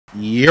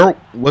Yo,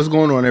 what's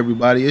going on,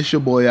 everybody? It's your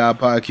boy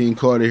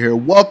iPodKingCarter here.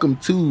 Welcome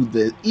to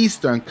the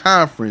Eastern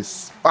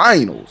Conference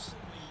Finals.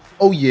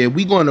 Oh yeah,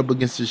 we going up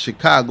against the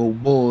Chicago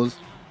Bulls.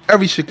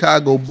 Every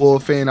Chicago Bull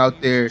fan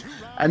out there,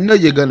 I know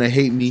you're gonna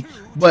hate me,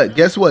 but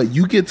guess what?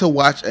 You get to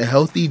watch a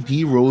healthy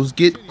D Rose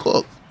get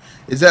cooked.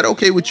 Is that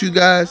okay with you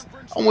guys?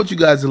 I want you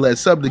guys to let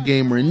Sub the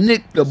Gamer and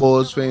Nick the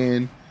Bulls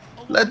fan,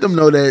 let them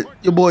know that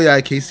your boy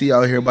IKC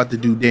out here about to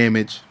do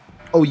damage.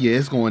 Oh yeah,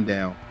 it's going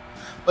down.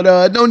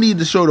 But no need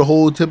to show the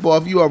whole tip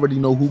off. You already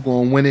know who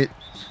gonna win it.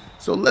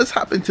 So let's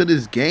hop into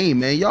this game,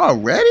 man. Y'all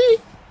ready?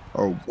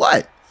 Or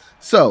what?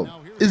 So,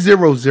 it's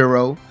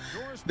 0-0.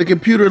 The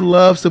computer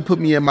loves to put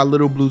me in my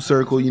little blue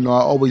circle. You know,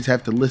 I always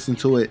have to listen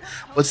to it.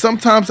 But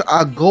sometimes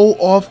I go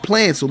off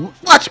plan. So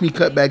watch me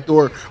cut back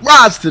door,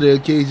 rise to the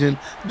occasion,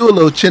 do a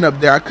little chin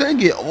up there. I couldn't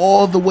get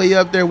all the way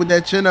up there with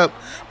that chin up.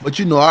 But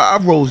you know, I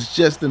rose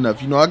just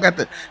enough. You know, I got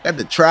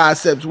the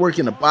triceps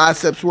working, the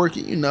biceps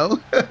working, you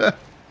know.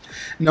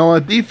 Now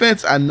on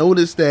defense, I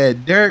noticed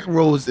that Derrick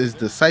Rose is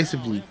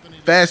decisively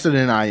faster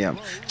than I am.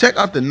 Check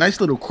out the nice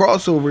little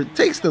crossover. It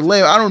takes the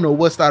layup. I don't know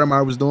what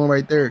Stoudemire was doing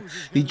right there.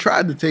 He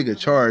tried to take a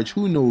charge.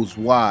 Who knows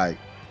why?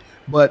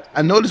 But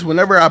I noticed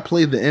whenever I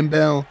play the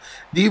inbound,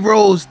 D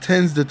Rose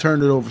tends to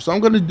turn it over. So I'm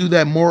going to do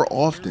that more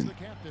often.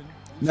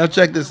 Now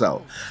check this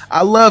out.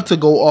 I love to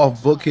go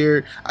off book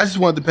here. I just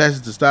want to pass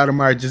it to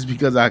Stoudemire just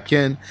because I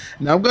can.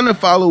 Now I'm going to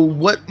follow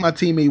what my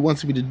teammate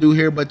wants me to do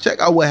here, but check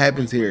out what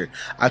happens here.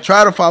 I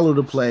try to follow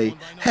the play,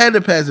 had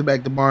to pass it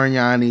back to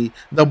Bargnani,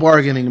 the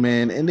bargaining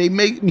man, and they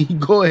make me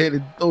go ahead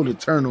and throw the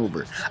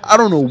turnover. I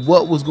don't know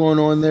what was going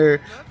on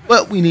there,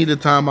 but we need a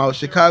timeout.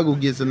 Chicago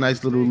gets a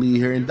nice little lead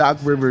here, and Doc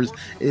Rivers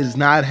is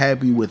not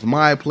happy with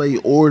my play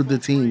or the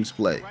team's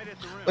play.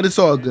 But it's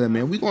all good,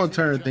 man. We're going to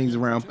turn things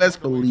around.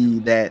 Best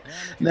believe that.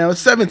 Now,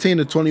 it's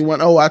 17-21.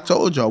 Oh, I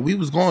told y'all we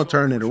was going to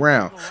turn it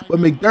around. But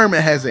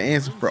McDermott has an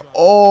answer for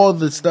all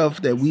the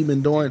stuff that we've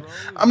been doing.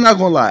 I'm not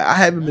going to lie. I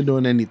haven't been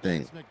doing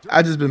anything.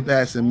 I just been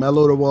passing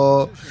Melo the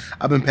ball.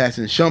 I've been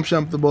passing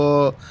Shump the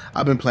ball.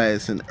 I've been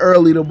passing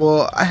Early the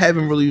ball. I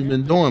haven't really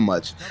been doing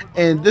much.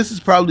 And this is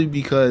probably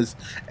because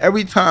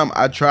every time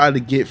I try to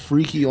get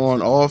freaky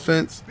on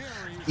offense,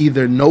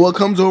 either Noah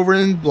comes over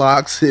and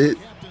blocks it,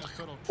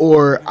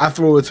 or I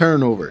throw a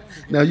turnover.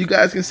 Now you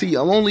guys can see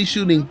I'm only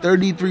shooting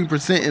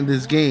 33% in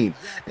this game.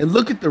 And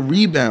look at the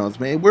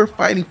rebounds, man. We're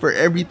fighting for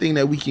everything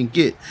that we can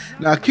get.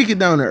 Now kick it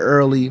down to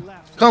Early,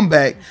 come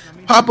back,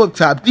 pop up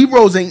top. D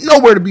Rose ain't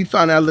nowhere to be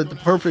found. I let the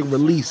perfect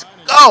release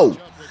go.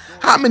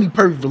 How many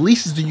perfect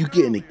releases do you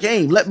get in the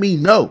game? Let me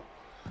know.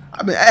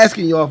 I've been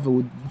asking y'all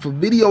for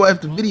video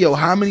after video,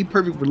 how many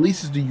perfect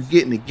releases do you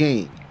get in the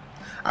game?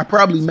 I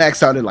probably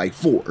max out at like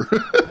 4.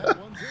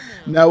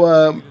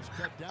 Now,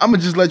 I'm going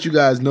to just let you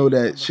guys know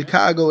that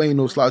Chicago ain't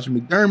no slouch.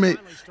 McDermott,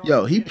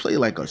 yo, he played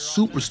like a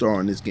superstar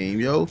in this game,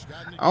 yo.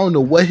 I don't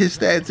know what his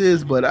stats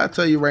is, but I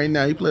tell you right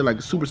now, he played like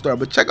a superstar.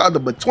 But check out the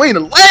between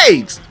the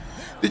legs.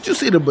 Did you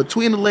see the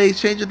between the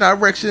legs change of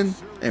direction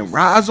and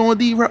rise on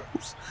D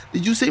Rose?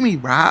 Did you see me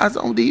rise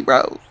on D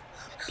Rose?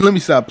 Let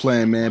me stop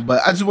playing, man.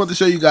 But I just want to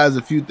show you guys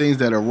a few things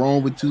that are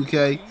wrong with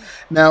 2K.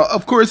 Now,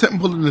 of course, him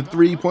pulling the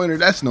three-pointer,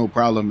 that's no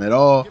problem at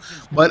all.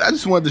 But I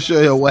just wanted to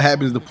show you what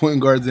happens to point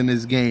guards in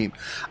this game.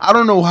 I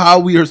don't know how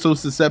we are so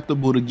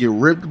susceptible to get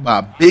ripped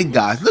by big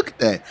guys. Look at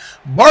that.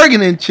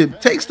 Bargaining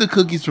chip takes the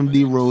cookies from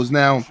D Rose.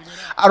 Now,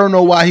 I don't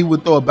know why he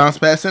would throw a bounce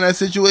pass in that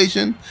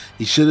situation.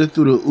 He should have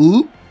threw the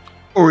oop,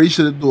 or he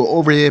should have threw an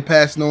overhead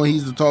pass knowing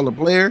he's the taller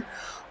player.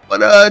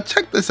 But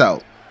check this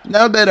out.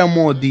 Now that I'm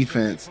on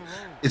defense,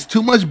 it's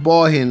too much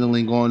ball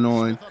handling going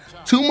on,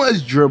 too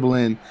much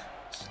dribbling,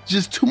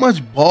 just too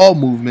much ball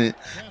movement.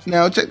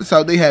 Now, check this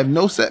out. They have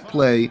no set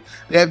play.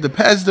 They have to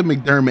pass to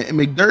McDermott, and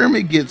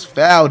McDermott gets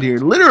fouled here.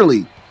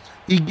 Literally,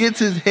 he gets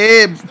his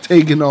head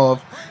taken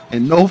off,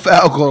 and no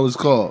foul call is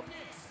called.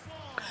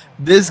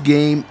 This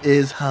game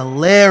is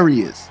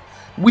hilarious.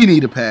 We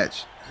need a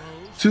patch.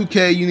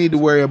 2K, you need to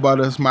worry about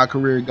us, my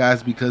career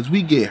guys, because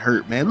we get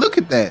hurt, man. Look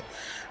at that.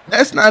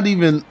 That's not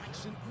even...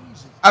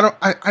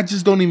 I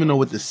just don't even know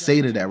what to say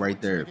to that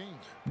right there.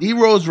 D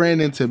Rose ran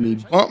into me,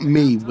 bumped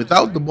me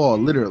without the ball,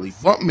 literally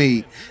bumped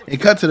me and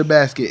cut to the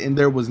basket, and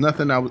there was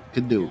nothing I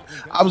could do.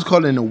 I was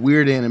caught in a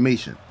weird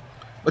animation.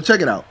 But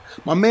check it out.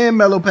 My man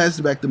Melo passes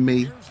it back to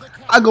me.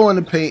 I go in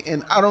the paint,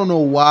 and I don't know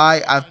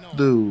why I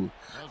threw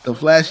the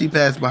flashy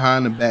pass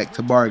behind the back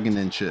to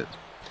bargaining chip.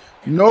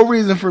 No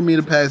reason for me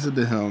to pass it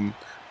to him.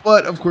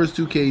 But, of course,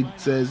 2K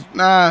says,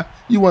 nah,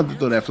 you want to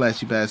throw that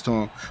flashy pass to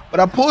him. But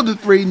I pulled the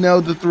 3,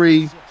 nailed the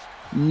 3.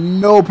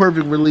 No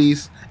perfect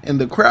release, and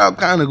the crowd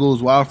kind of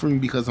goes wild for me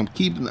because I'm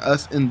keeping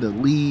us in the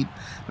lead.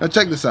 Now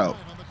check this out.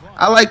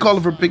 I like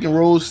calling for pick and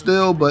rolls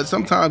still, but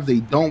sometimes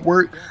they don't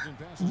work.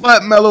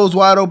 But Melo's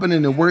wide open,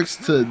 and it works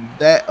to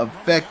that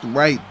effect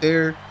right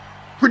there.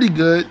 Pretty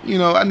good. You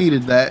know, I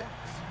needed that.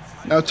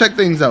 Now check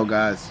things out,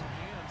 guys.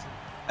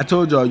 I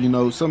told y'all, you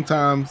know,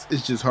 sometimes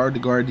it's just hard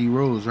to guard D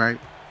Rose, right?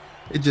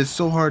 It's just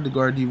so hard to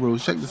guard D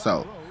Rose. Check this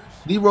out.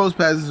 D Rose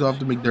passes off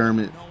to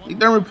McDermott.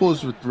 McDermott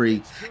pulls for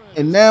 3,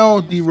 and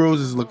now D Rose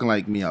is looking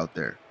like me out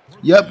there.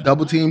 Yep,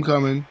 double team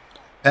coming.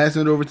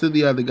 Passing it over to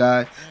the other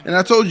guy. And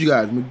I told you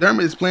guys,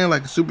 McDermott is playing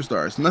like a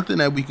superstar. It's nothing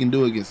that we can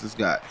do against this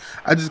guy.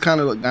 I just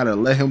kind of got to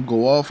let him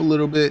go off a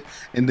little bit.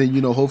 And then,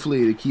 you know,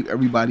 hopefully to keep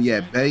everybody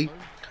at bay.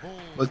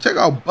 But check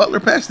out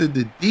Butler passed it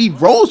to D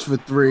Rose for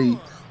 3.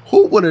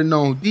 Who would have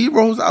known? D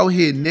Rose out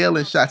here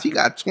nailing shots. He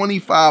got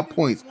 25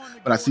 points.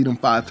 But I see them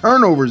 5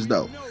 turnovers,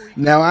 though.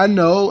 Now, I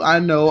know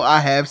I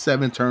have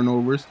 7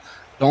 turnovers.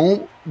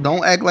 Don't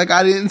act like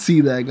I didn't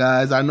see that,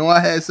 guys. I know I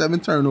had 7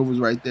 turnovers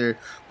right there.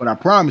 But I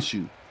promise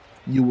you,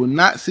 you will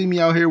not see me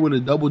out here with a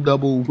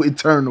double-double with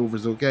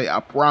turnovers, okay?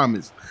 I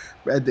promise.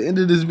 At the end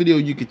of this video,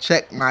 you can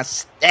check my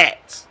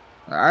stats,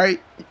 all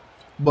right?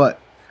 But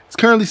it's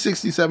currently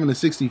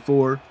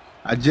 67-64.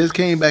 I just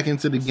came back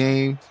into the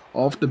game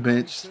off the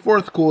bench.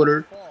 4th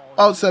quarter,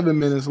 about 7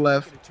 minutes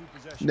left.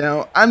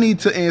 Now, I need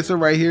to answer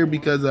right here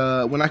because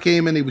when I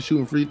came in, they were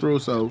shooting free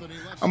throws, so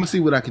I'm going to see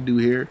what I can do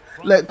here.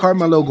 Let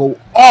Carmelo go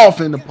off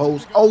in the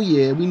post. Oh,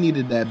 yeah, we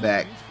needed that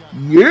back.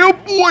 Yeah,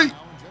 boy.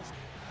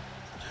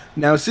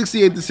 Now,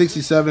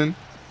 68-67.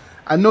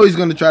 I know he's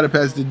going to try to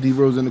pass to D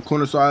Rose in the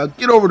corner, so I'll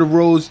get over to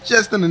Rose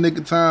just in the nick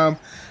of time.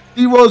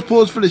 D Rose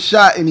pulls for the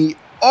shot, and he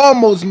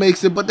almost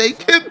makes it, but they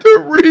get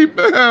the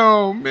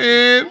rebound,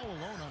 man.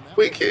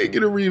 We can't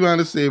get a rebound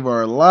to save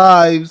our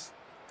lives.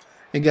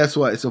 And guess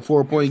what? It's a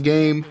 4-point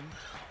game.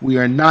 We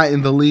are not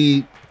in the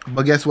lead.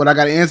 But guess what? I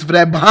got to answer for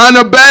that behind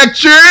the back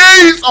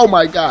cheese. Oh,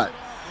 my God.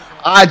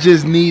 I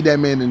just need that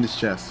man in his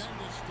chest.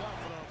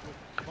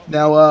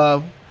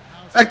 Now,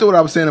 back to what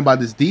I was saying about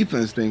this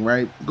defense thing,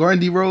 right? Guarding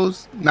D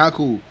Rose, not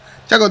cool.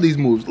 Check out these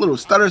moves. Little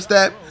stutter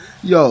step.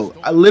 Yo,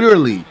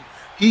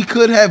 he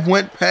could have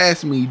went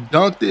past me,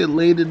 dunked it,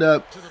 laid it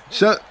up,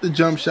 shut the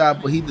jump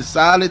shot, but he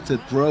decided to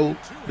throw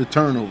the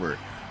turnover.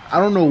 I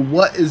don't know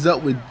what is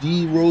up with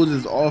D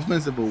Rose's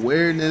offensive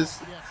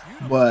awareness,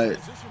 but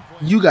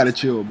you got to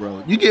chill,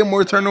 bro. You get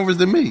more turnovers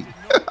than me.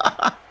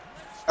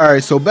 All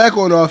right, so back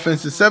on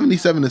offense, it's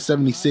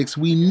 77-76.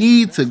 We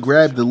need to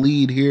grab the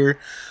lead here.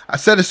 I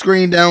set a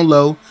screen down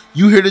low.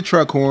 You hear the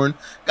truck horn.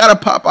 Got to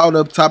pop out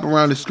up top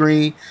around the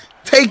screen.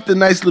 Take the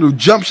nice little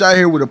jump shot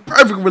here with a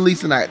perfect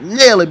release, and I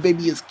nail it,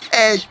 baby. It's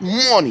cash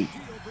money.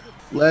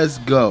 Let's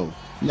go.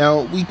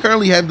 Now, we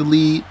currently have the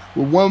lead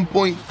with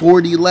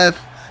 1.40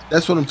 left.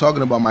 That's what I'm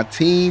talking about. My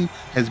team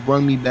has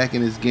brought me back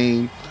in this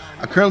game.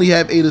 I currently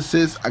have 8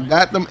 assists. I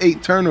got them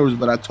 8 turnovers,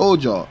 but I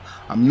told y'all,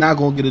 I'm not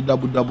going to get a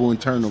double-double in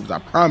turnovers. I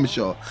promise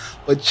y'all.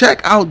 But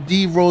check out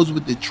D Rose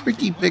with the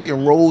tricky pick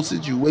and roll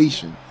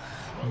situation.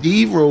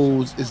 D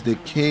Rose is the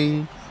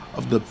king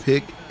of the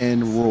pick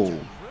and roll.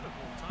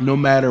 No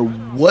matter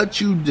what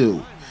you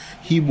do,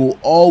 he will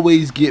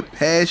always get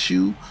past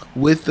you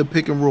with the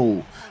pick and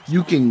roll.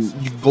 You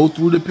go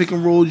through the pick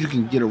and rolls. You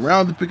can get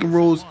around the pick and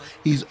rolls.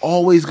 He's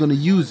always going to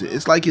use it.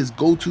 It's like his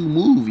go-to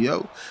move,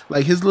 yo.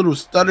 Like his little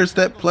stutter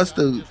step plus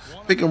the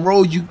pick and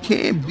roll. You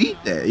can't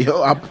beat that,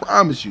 yo. I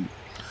promise you.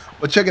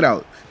 But check it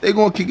out. They're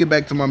going to kick it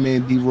back to my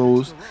man D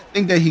Rose.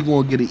 Think that he's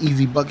going to get an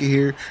easy bucket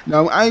here.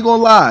 Now, I ain't going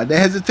to lie. That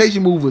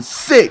hesitation move was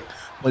sick.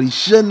 But he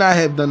should not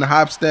have done the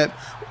hop step.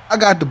 I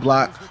got the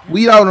block.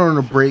 We out on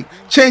the break.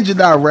 Change the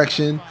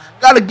direction.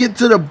 Got to get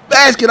to the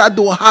basket. I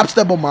do a hop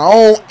step on my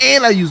own.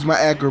 And I use my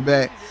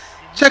acrobat.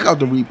 Check out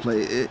the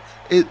replay.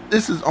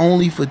 This is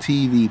only for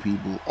TV,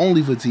 people.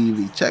 Only for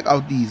TV. Check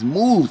out these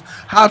moves.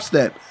 Hop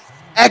step.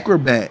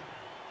 Acrobat.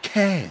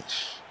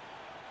 Cash.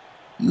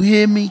 You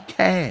hear me?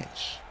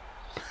 Cash.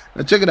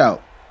 Now check it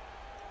out.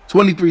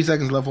 23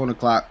 seconds left on the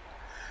clock.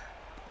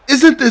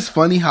 Isn't this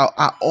funny how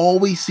I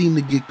always seem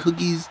to get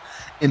cookies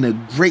in a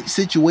great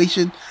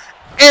situation,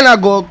 and I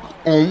go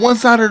on one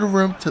side of the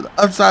rim to the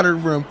other side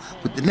of the rim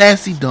with the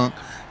nasty dunk.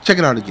 Check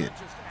it out again.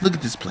 Look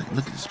at this play.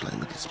 Look at this play.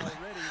 Look at this play.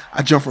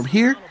 I jump from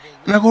here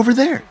and I go over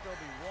there.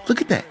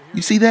 Look at that.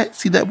 You see that?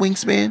 See that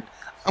wingspan?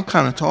 I'm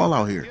kind of tall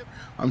out here.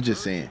 I'm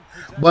just saying.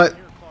 But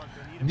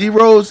D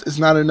Rose is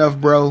not enough,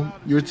 bro.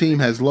 Your team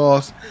has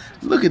lost.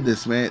 Look at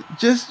this, man.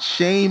 Just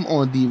shame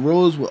on D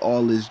Rose with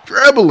all this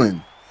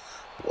dribbling.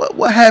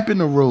 What happened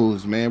to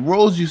Rose, man?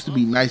 Rose used to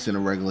be nice in the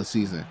regular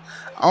season.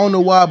 I don't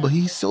know why, but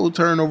he's so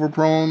turnover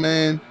prone,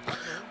 man.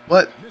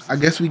 But I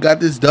guess we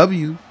got this W.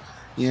 You know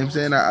what I'm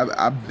saying?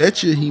 I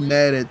bet you he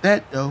mad at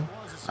that, though.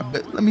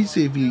 Let me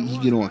see if he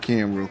get on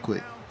cam real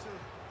quick.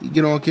 He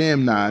get on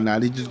cam? Nah.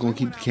 They just going to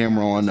keep the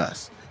camera on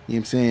us. You know what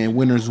I'm saying?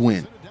 Winners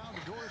win.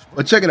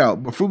 But check it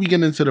out. Before we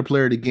get into the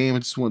player of the game, I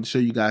just want to show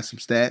you guys some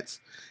stats.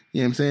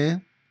 You know what I'm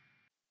saying?